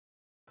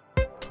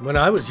When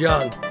I was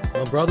young,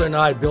 my brother and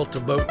I built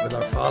a boat with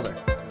our father.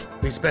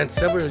 We spent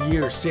several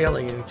years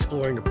sailing and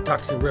exploring the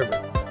Patuxent River.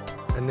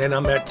 And then I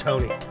met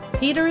Tony.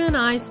 Peter and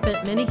I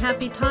spent many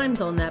happy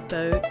times on that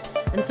boat,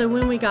 and so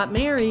when we got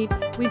married,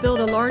 we built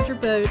a larger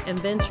boat and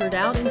ventured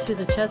out into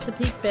the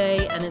Chesapeake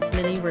Bay and its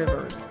many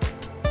rivers.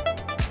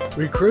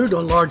 We crewed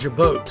on larger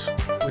boats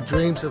with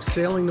dreams of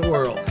sailing the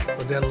world,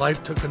 but then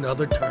life took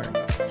another turn.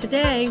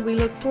 Today, we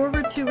look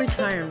forward to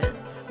retirement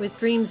with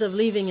dreams of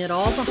leaving it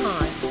all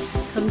behind.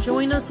 Come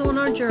join us on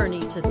our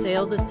journey to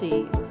sail the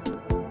seas.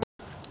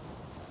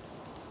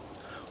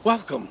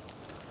 Welcome.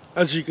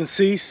 As you can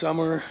see,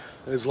 summer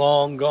is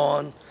long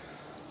gone.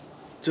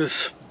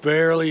 Just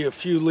barely a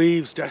few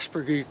leaves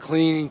desperately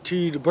clinging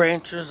to the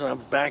branches. I'm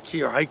back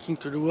here hiking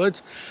through the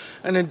woods,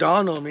 and it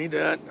dawned on me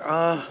that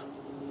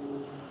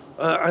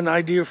an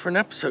idea for an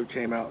episode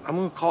came out. I'm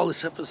going to call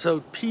this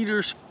episode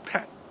Peter's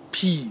Pet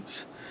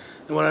Peeves.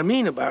 And what I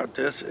mean about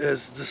this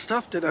is the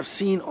stuff that I've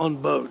seen on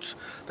boats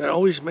that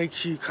always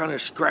makes you kind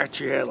of scratch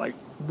your head, like,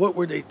 what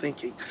were they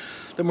thinking?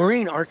 The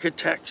marine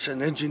architects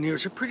and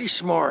engineers are pretty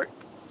smart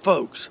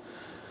folks.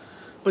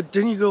 But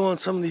then you go on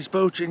some of these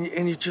boats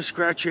and you just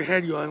scratch your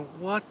head going,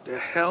 what the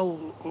hell,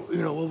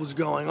 what was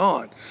going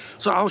on?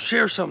 So I'll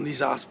share some of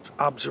these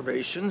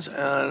observations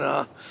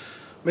and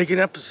make an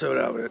episode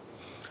of it.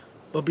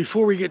 But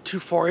before we get too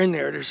far in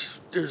there,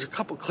 there's a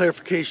couple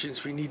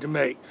clarifications we need to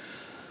make.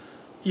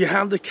 You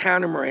have the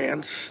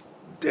catamarans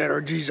that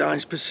are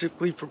designed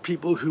specifically for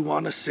people who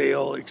want to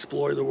sail,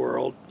 explore the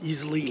world,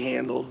 easily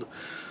handled,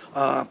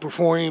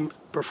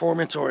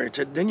 performance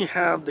oriented. Then you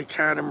have the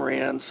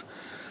catamarans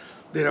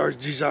that are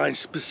designed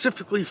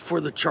specifically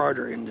for the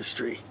charter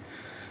industry.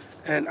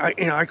 And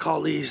I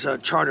call these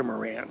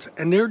chartamarans.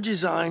 And they're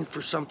designed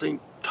for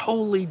something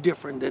totally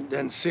different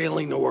than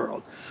sailing the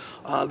world.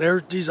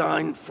 They're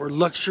designed for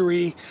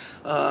luxury.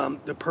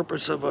 The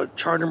purpose of a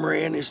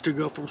chartamaran is to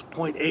go from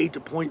point A to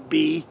point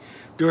B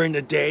during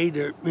the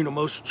day.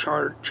 Most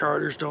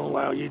charters don't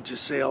allow you to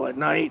sail at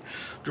night.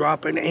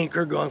 Drop an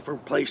anchor going from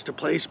place to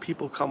place.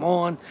 People come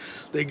on.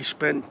 They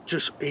spend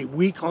just a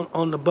week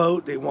on the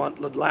boat. They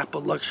want the lap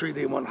of luxury.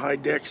 They want high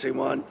decks. They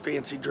want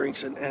fancy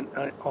drinks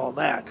and all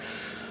that.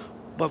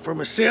 But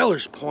from a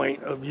sailor's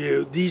point of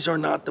view, these are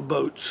not the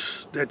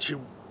boats that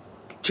you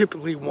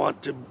typically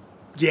want to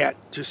get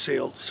to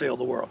sail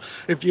the world.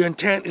 If your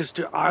intent is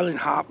to island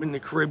hop in the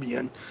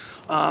Caribbean,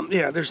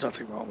 there's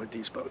nothing wrong with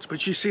these boats.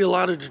 But you see a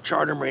lot of the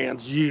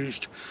chartamarans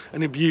used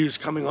and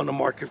abused coming on the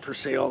market for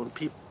sale,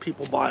 and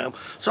people buy them.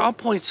 So I'll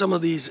point some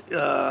of these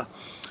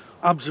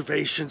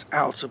observations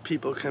out so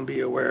people can be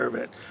aware of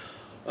it.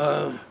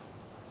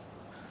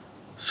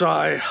 So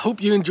I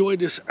hope you enjoyed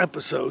this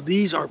episode.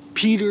 These are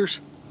Peter's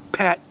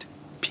Pet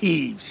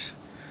Peeves.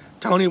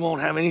 Tony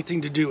won't have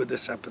anything to do with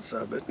this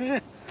episode,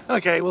 but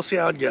okay, we'll see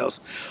how it goes.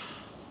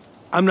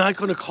 I'm not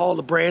going to call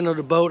the brand of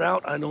the boat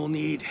out. I don't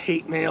need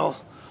hate mail,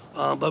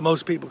 but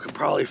most people can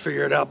probably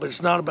figure it out. But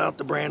it's not about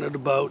the brand of the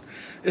boat.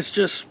 It's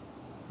just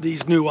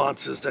these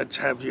nuances that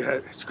have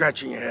you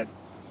scratching your head.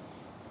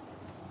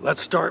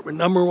 Let's start with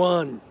number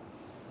one.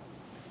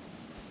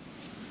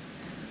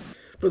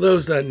 For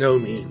those that know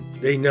me,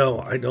 they know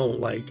I don't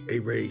like a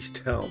raised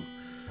helm.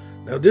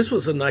 Now, this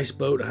was a nice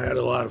boat. I had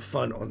a lot of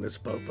fun on this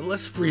boat, but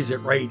let's freeze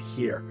it right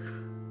here.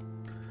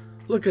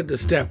 Look at the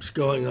steps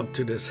going up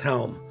to this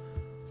helm.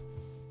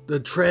 The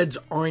treads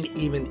aren't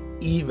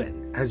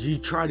even. As you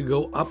try to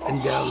go up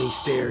and down these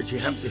stairs, you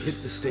have to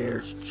hit the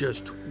stairs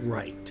just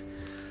right.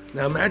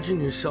 Now imagine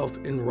yourself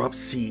in rough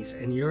seas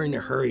and you're in a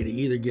hurry to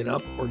either get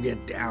up or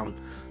get down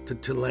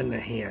to lend a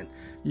hand.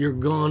 You're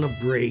gonna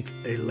break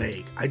a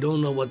leg. I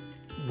don't know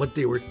what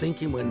they were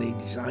thinking when they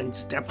designed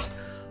steps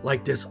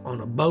like this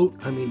on a boat.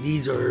 I mean,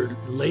 these are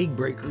leg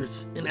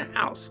breakers in a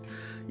house.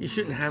 You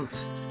shouldn't have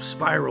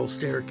spiral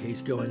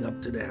staircase going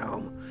up to the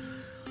helm.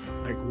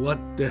 Like, what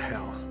the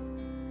hell?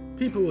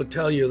 People will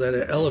tell you that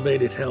an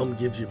elevated helm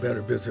gives you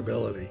better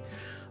visibility.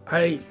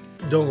 I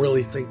don't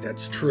really think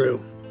that's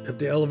true. If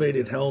the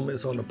elevated helm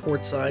is on the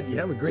port side, you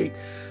have a great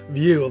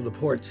view of the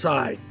port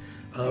side,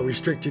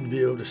 restricted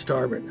view of the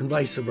starboard, and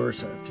vice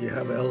versa. If you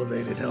have an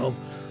elevated helm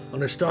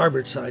on the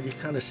starboard side, you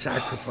kind of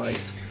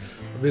sacrifice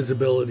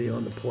visibility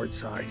on the port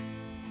side.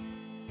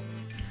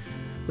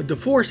 With the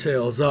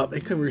foresails up,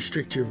 it can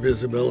restrict your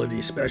visibility,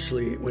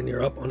 especially when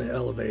you're up on an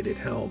elevated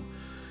helm.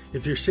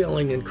 If you're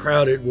sailing in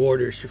crowded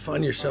waters, you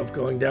find yourself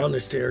going down the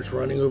stairs,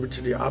 running over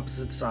to the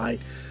opposite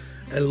side,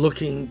 and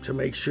looking to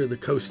make sure the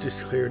coast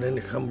is clear, and then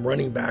to come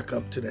running back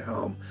up to the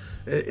helm.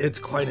 It's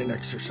quite an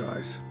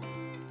exercise.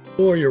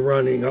 The more you're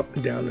running up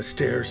and down the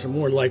stairs, the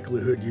more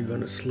likelihood you're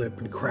going to slip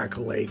and crack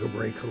a leg or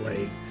break a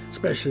leg,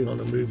 especially on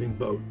a moving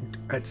boat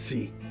at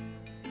sea.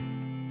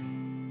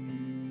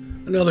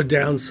 Another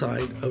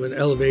downside of an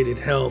elevated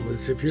helm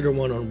is if you're the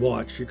one on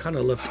watch, you're kind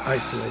of left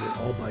isolated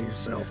all by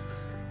yourself,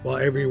 while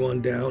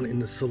everyone down in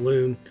the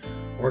saloon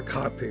or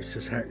cockpit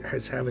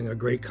is having a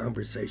great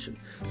conversation.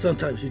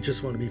 Sometimes you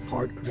just want to be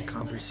part of the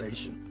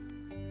conversation.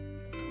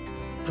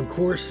 Of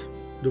course,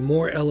 The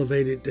more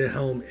elevated the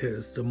helm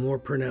is, the more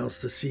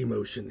pronounced the sea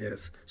motion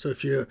is. So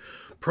if you're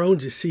prone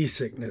to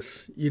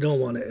seasickness, you don't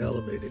want an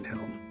elevated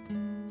helm.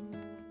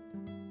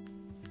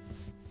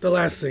 The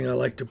last thing I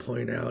like to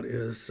point out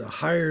is the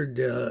higher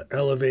the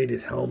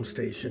elevated helm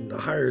station, the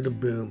higher the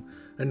boom,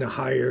 and the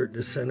higher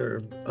the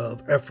center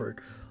of effort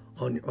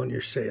on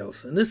your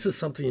sails. And this is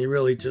something you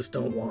really just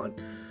don't want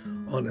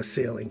on a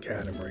sailing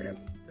catamaran.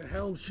 The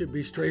helm should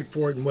be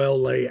straightforward and well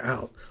laid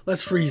out.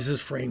 Let's freeze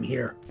this frame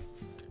here.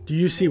 Do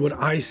you see what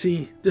I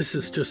see? This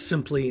is just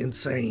simply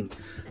insane.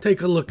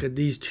 Take a look at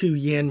these two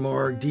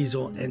Yanmar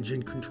diesel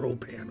engine control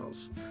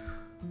panels.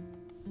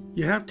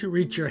 You have to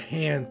reach your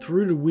hand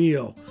through the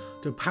wheel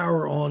to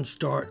power on,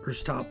 start, or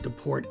stop the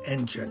port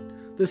engine.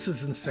 This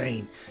is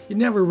insane. You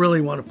never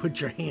really want to put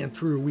your hand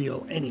through a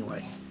wheel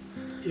anyway.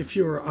 If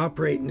you were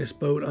operating this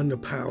boat under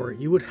power,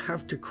 you would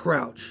have to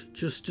crouch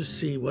just to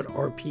see what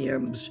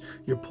RPMs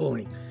you're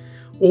pulling,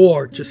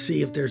 or to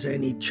see if there's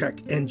any check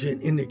engine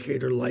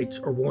indicator lights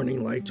or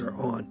warning lights are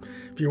on.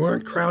 If you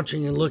weren't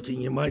crouching and looking,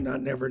 you might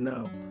not never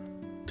know.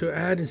 To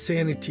add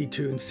insanity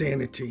to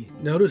insanity,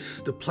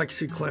 notice the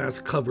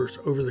plexiglass covers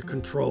over the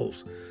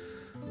controls.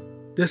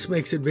 This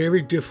makes it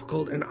very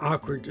difficult and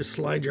awkward to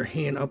slide your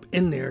hand up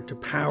in there to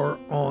power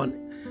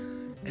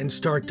on and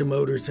start the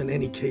motors in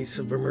any case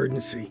of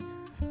emergency.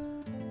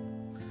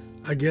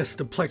 I guess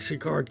the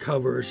plexiglass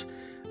covers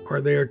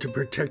are there to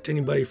protect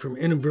anybody from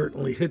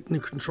inadvertently hitting the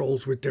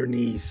controls with their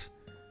knees.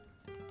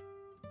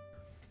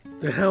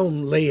 The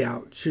helm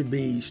layout should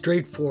be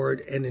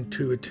straightforward and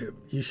intuitive.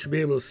 You should be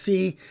able to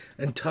see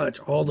and touch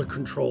all the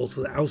controls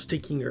without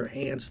sticking your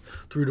hands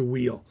through the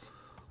wheel.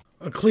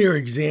 A clear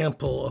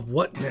example of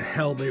what in the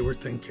hell they were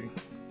thinking.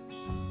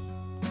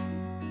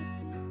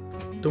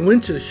 The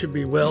winches should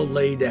be well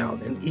laid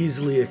out and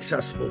easily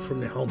accessible from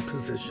the helm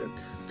position.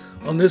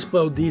 On this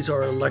boat, these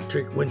are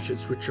electric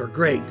winches, which are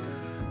great.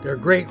 They're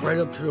great right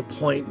up to the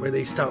point where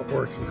they stop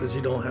working because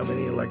you don't have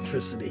any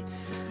electricity.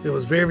 It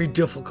was very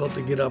difficult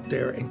to get up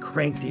there and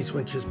crank these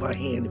winches by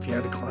hand if you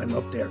had to climb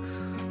up there.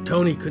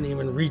 Tony couldn't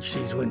even reach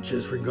these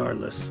winches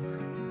regardless.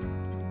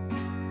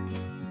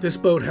 This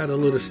boat had a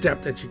little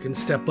step that you can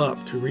step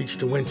up to reach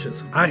the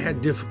winches. I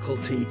had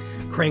difficulty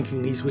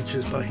cranking these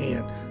winches by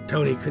hand.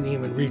 Tony couldn't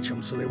even reach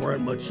them, so they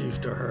weren't much use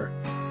to her.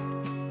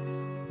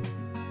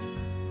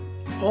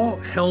 All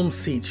helm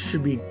seats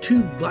should be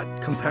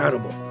two-butt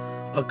compatible.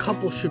 A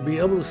couple should be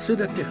able to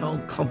sit at the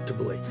helm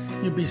comfortably.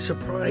 You'd be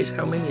surprised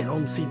how many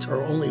helm seats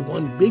are only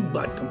one big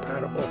butt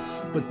compatible,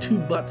 but two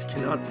butts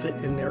cannot fit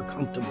in there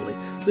comfortably.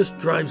 This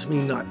drives me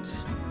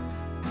nuts.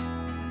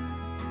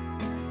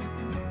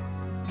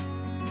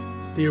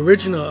 The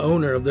original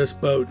owner of this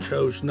boat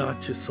chose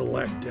not to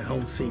select the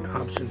helm seat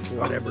option for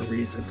whatever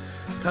reason.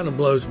 Kind of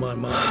blows my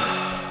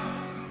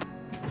mind.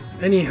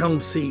 Any helm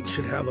seat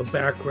should have a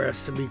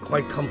backrest to be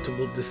quite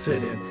comfortable to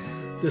sit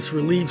in. This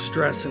relieves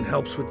stress and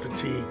helps with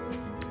fatigue.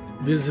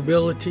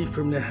 Visibility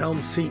from the helm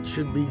seat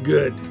should be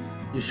good.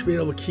 You should be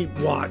able to keep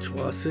watch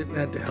while sitting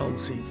at the helm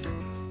seat.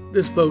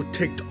 This boat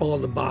ticked all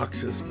the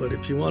boxes, but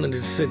if you wanted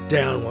to sit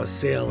down while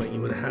sailing, you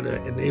would have had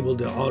to enable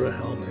the auto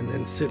helm and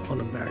then sit on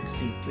the back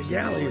seat. The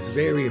galley is a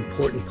very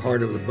important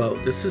part of the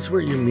boat. This is where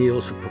your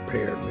meals are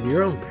prepared. When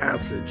you're on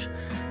passage,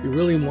 you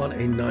really want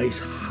a nice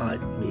hot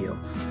meal.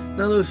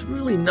 Now, there's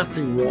really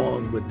nothing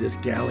wrong with this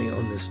galley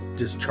on this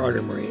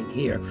Catamarans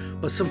here,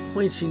 but some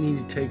points you need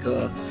to take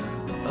a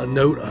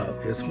note of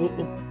is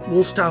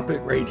we'll stop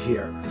it right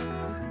here.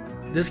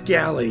 This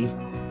galley,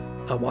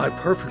 while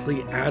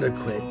perfectly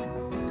adequate,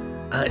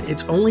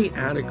 it's only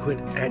adequate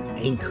at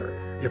anchor.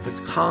 If it's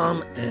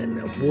calm and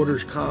the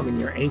water's calm and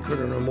you're anchored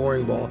on a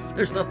mooring ball,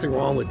 there's nothing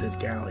wrong with this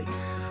galley.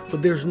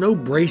 But there's no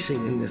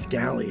bracing in this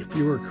galley if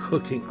you were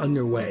cooking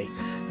underway.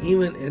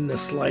 Even in the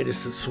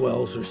slightest of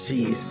swells or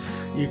seas,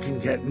 you can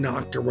get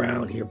knocked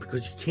around here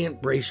because you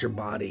can't brace your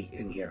body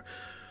in here.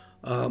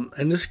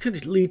 And this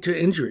could lead to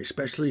injury,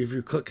 especially if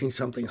you're cooking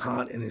something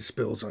hot and it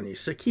spills on you.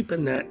 So keep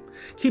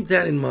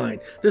that in mind.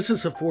 This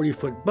is a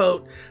 40-foot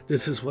boat.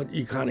 This is what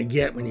you kind of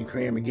get when you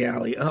cram a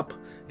galley up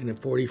in a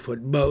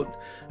 40-foot boat.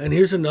 And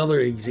here's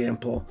another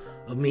example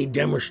of me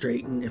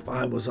demonstrating if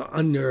I was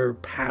under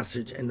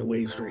passage and the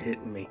waves were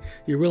hitting me.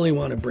 You really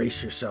want to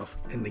brace yourself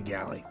in the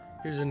galley.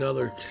 Here's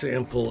another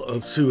example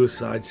of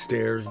suicide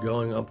stairs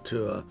going up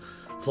to a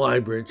fly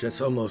bridge that's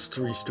almost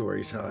 3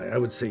 stories high. I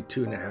would say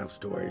 2.5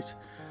 stories.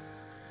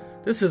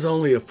 This is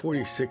only a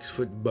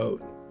 46-foot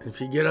boat.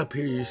 If you get up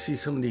here, you see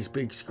some of these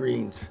big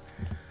screens.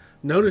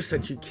 Notice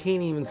that you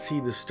can't even see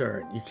the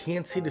stern. You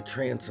can't see the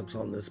transoms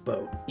on this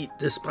boat,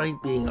 despite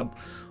being up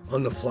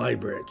on the fly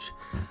bridge.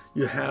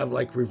 You have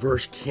like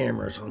reverse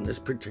cameras on this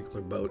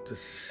particular boat to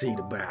see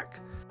the back.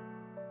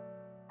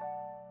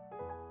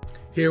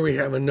 Here we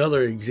have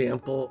another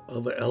example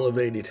of an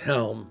elevated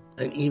helm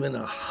and even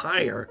a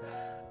higher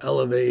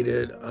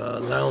elevated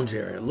lounge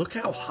area. Look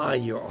how high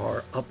you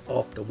are up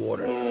off the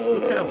water.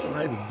 Look how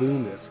high the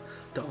boom is.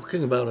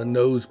 Talking about a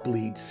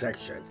nosebleed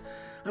section.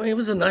 I mean, it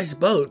was a nice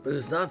boat, but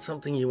it's not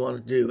something you want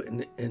to do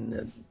in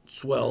the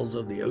swells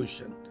of the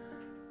ocean.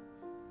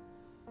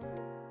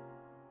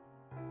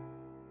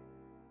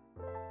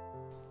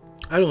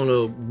 I don't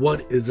know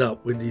what is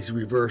up with these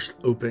reversed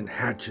open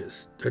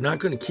hatches. They're not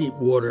going to keep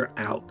water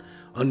out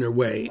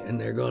underway,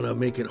 and they're going to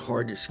make it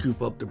hard to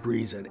scoop up the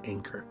breeze at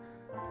anchor.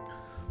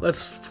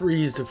 Let's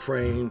freeze the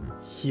frame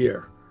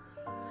here.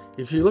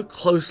 If you look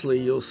closely,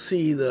 you'll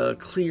see the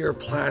clear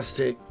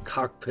plastic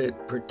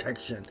cockpit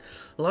protection.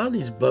 A lot of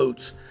these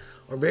boats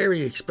are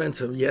very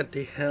expensive, yet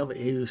they have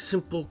a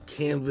simple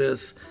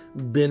canvas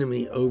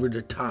bimini over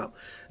the top,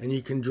 and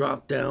you can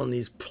drop down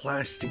these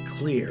plastic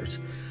clears.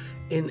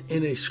 In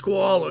a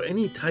squall or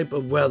any type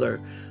of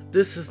weather,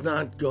 this is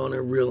not going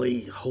to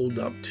really hold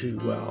up too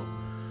well.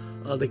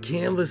 The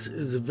canvas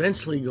is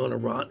eventually going to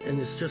rot, and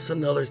it's just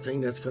another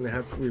thing that's going to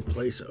have to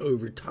replace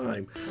over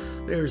time.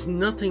 There's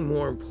nothing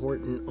more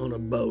important on a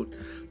boat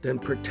than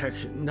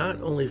protection,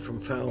 not only from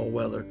foul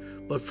weather,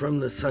 but from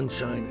the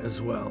sunshine as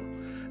well.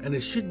 And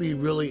it should be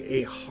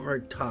really a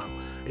hard top,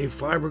 a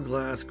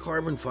fiberglass,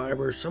 carbon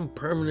fiber, some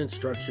permanent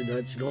structure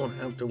that you don't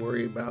have to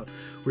worry about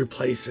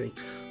replacing.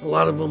 A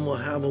lot of them will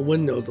have a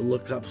window to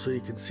look up so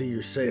you can see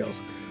your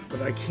sails, but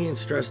I can't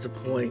stress the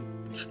point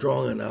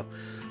strong enough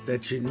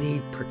that you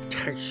need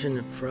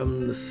protection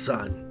from the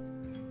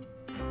sun.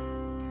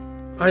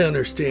 I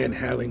understand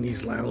having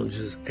these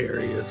lounges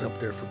areas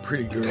up there for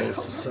pretty girls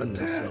to sun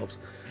themselves,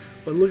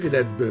 but look at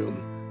that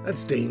boom.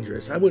 That's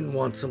dangerous. I wouldn't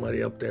want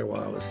somebody up there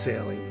while I was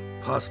sailing,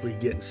 possibly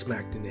getting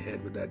smacked in the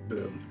head with that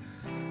boom.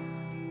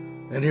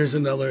 And here's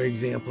another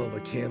example of a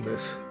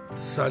canvas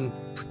sun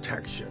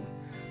protection.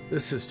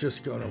 This is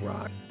just going to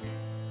rot.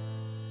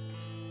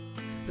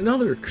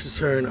 Another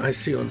concern I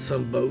see on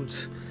some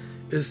boats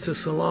is the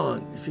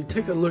salon. If you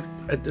take a look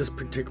at this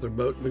particular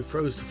boat, and we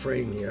froze the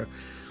frame here,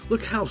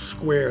 look how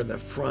square the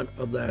front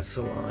of that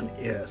salon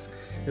is.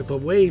 If a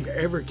wave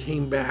ever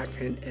came back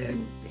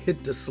and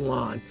hit the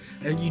salon,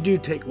 and you do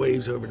take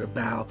waves over the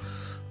bow,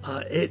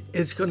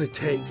 it's going to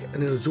take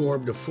and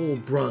absorb the full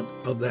brunt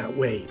of that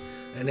wave,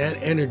 and that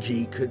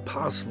energy could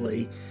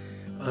possibly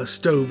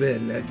stove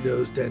in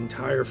the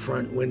entire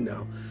front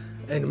window.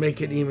 And to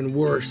make it even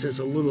worse, there's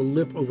a little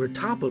lip over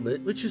top of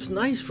it, which is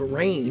nice for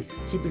rain,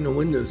 keeping the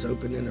windows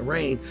open in the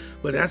rain,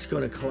 but that's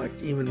going to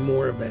collect even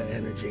more of that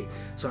energy.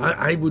 So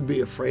I would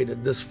be afraid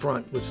that this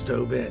front would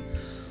stove in.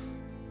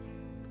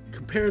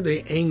 Compare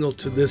the angle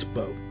to this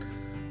boat.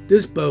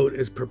 This boat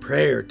is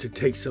prepared to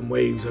take some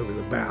waves over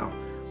the bow.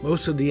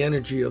 Most of the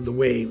energy of the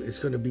wave is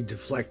going to be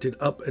deflected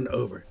up and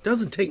over. It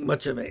doesn't take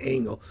much of an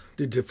angle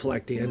to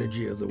deflect the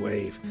energy of the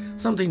wave.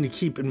 Something to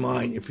keep in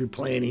mind if you're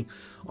planning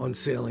on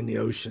sailing the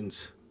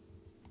oceans.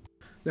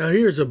 Now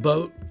here's a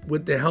boat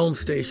with the helm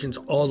stations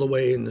all the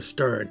way in the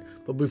stern.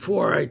 But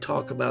before I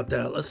talk about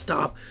that, let's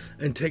stop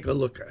and take a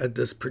look at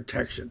this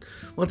protection.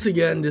 Once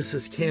again, this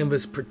is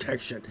canvas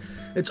protection.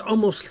 It's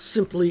almost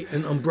simply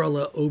an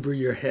umbrella over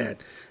your head.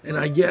 And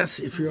I guess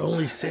if you're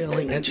only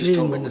sailing at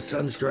noon when the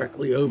sun's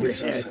directly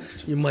overhead,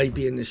 you might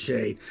be in the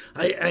shade.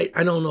 I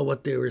don't know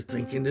what they were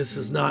thinking. This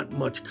is not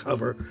much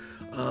cover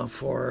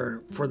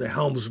for the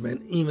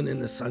helmsman, even in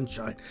the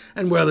sunshine.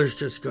 And weather's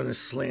just going to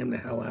slam the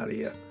hell out of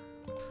you.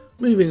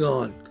 Moving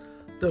on,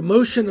 the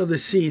motion of the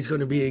sea is going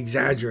to be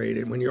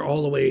exaggerated when you're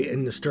all the way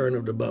in the stern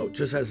of the boat,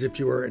 just as if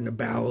you were in the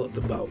bow of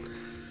the boat.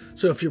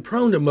 So if you're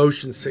prone to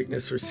motion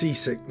sickness or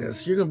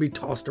seasickness, you're going to be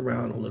tossed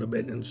around a little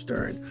bit in the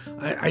stern.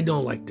 I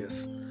don't like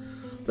this.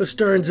 The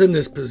stern's in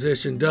this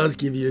position does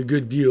give you a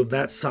good view of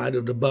that side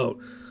of the boat.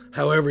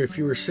 However, if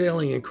you were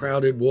sailing in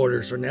crowded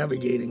waters or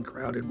navigating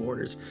crowded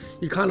waters,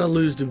 you kind of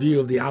lose the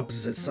view of the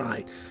opposite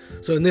side.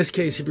 So in this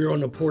case, if you're on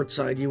the port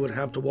side, you would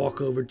have to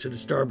walk over to the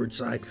starboard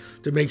side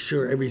to make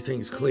sure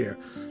everything's clear.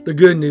 The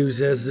good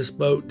news is this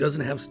boat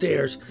doesn't have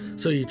stairs,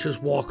 so you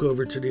just walk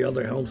over to the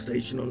other helm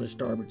station on the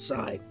starboard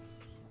side.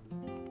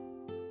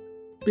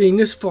 Being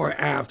this far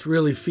aft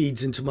really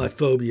feeds into my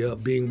phobia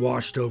of being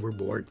washed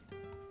overboard.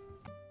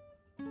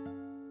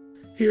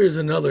 Here's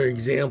another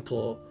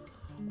example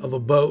of a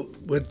boat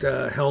with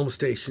the helm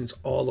stations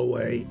all the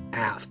way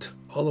aft,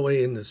 all the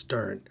way in the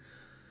stern.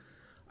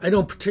 I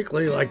don't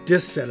particularly like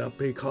this setup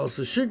because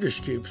the sugar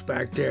scoops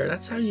back there,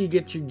 that's how you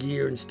get your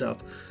gear and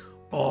stuff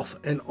off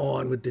and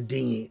on with the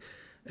dinghy.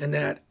 And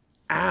that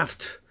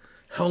aft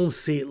helm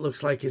seat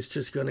looks like it's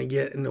just going to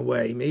get in the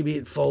way. Maybe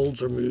it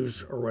folds or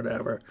moves or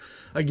whatever.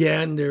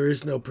 Again, there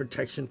is no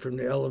protection from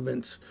the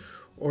elements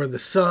or the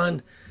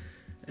sun.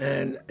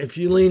 And if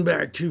you lean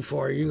back too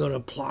far, you're going to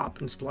plop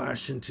and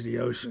splash into the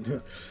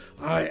ocean.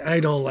 I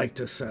don't like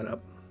this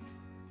setup.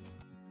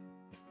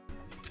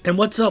 And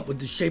what's up with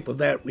the shape of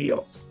that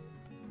wheel?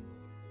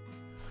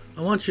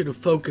 I want you to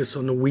focus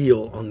on the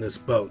wheel on this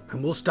boat,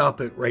 and we'll stop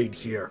it right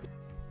here.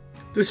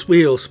 This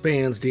wheel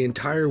spans the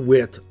entire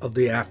width of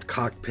the aft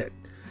cockpit.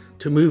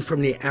 To move from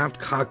the aft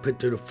cockpit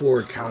to the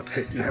forward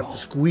cockpit, you have to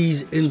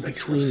squeeze in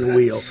between the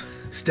wheel,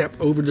 step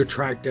over the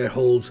track that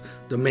holds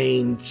the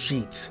main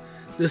sheets.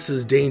 This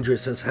is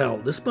dangerous as hell.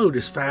 This boat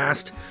is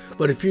fast,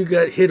 but if you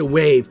hit a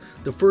wave,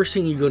 the first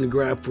thing you're going to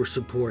grab for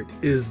support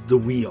is the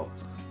wheel.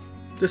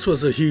 This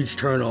was a huge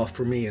turnoff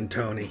for me and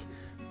Tony.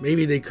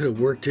 Maybe they could have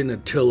worked in a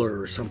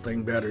tiller or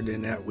something better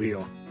than that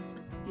wheel.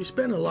 You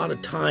spend a lot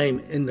of time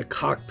in the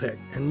cockpit,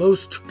 and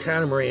most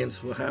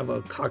catamarans will have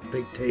a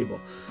cockpit table.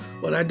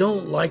 What I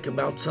don't like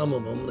about some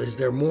of them is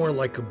they're more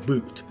like a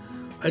booth.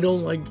 I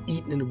don't like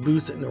eating in a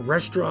booth in a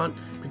restaurant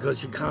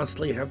because you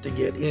constantly have to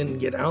get in and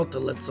get out to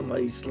let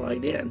somebody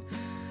slide in.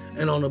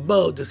 And on a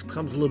boat, this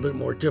becomes a little bit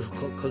more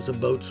difficult because the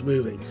boat's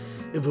moving.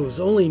 If it was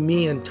only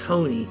me and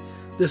Tony,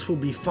 this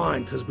would be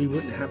fine because we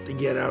wouldn't have to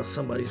get out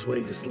somebody's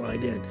way to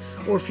slide in.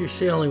 Or if you're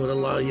sailing with a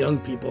lot of young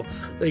people,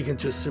 they can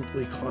just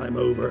simply climb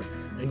over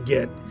and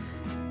get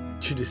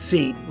to the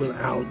seat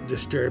without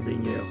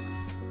disturbing you.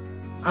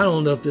 I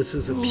don't know if this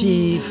is a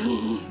peeve,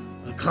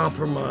 a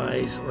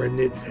compromise, or a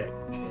nitpick,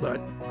 but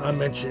I'm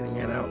mentioning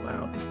it out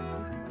loud.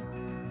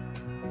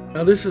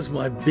 Now this is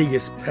my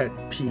biggest pet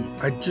peeve.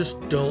 I just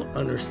don't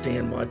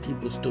understand why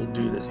people still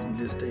do this in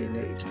this day and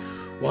age.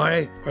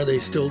 Why are they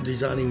still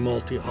designing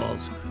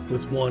multi-hulls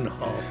with one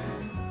hull?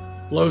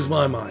 Blows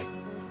my mind.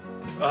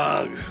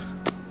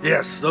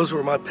 Yes, those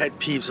were my pet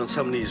peeves on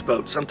some of these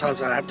boats.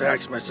 Sometimes I have to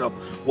ask myself,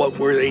 what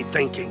were they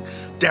thinking?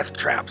 Death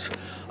traps.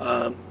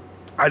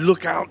 I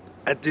look out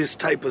at this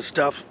type of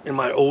stuff in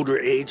my older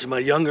age. In my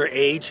younger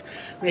age,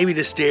 maybe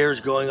the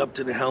stairs going up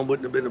to the helm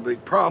wouldn't have been a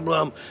big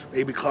problem.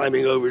 Maybe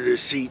climbing over the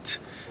seats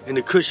and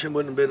the cushion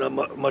wouldn't have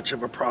been much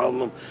of a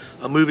problem.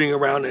 Moving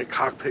around in a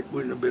cockpit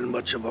wouldn't have been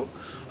much of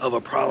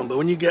a problem. But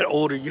when you get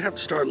older, you have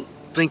to start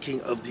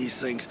thinking of these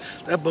things.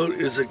 That boat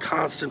is a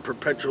constant,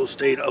 perpetual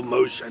state of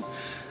motion.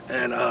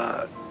 And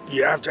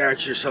you have to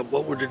ask yourself,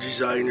 what were the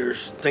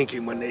designers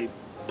thinking when they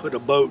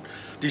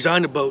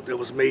designed a boat that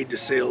was made to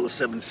sail the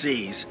 7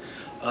 seas,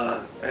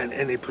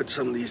 and they put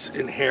some of these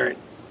inherent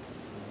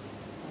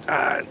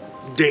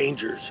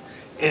dangers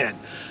in.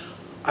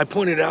 I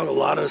pointed out a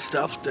lot of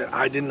stuff that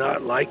I did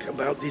not like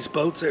about these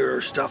boats. There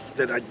are stuff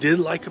that I did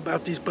like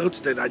about these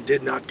boats that I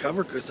did not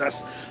cover because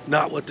that's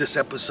not what this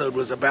episode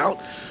was about.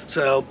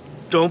 So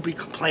don't be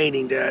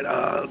complaining that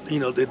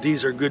that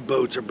these are good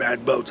boats or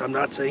bad boats. I'm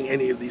not saying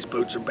any of these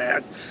boats are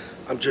bad.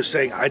 I'm just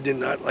saying I did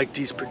not like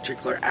these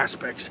particular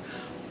aspects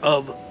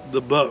of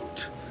the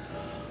boat.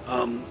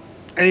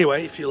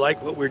 Anyway, if you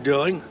like what we're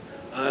doing,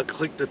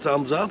 click the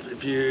thumbs up.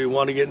 If you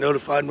want to get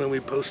notified when we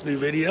post new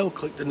video,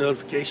 click the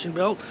notification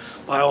bell.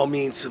 By all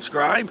means,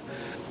 subscribe.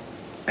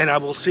 And I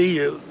will see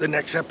you the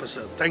next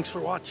episode. Thanks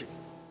for watching.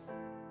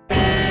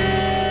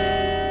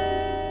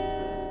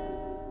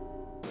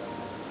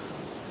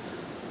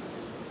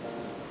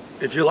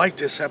 If you like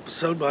this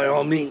episode, by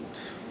all means.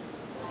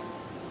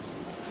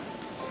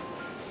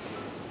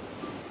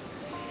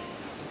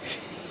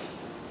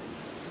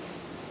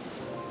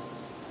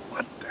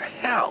 What the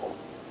hell?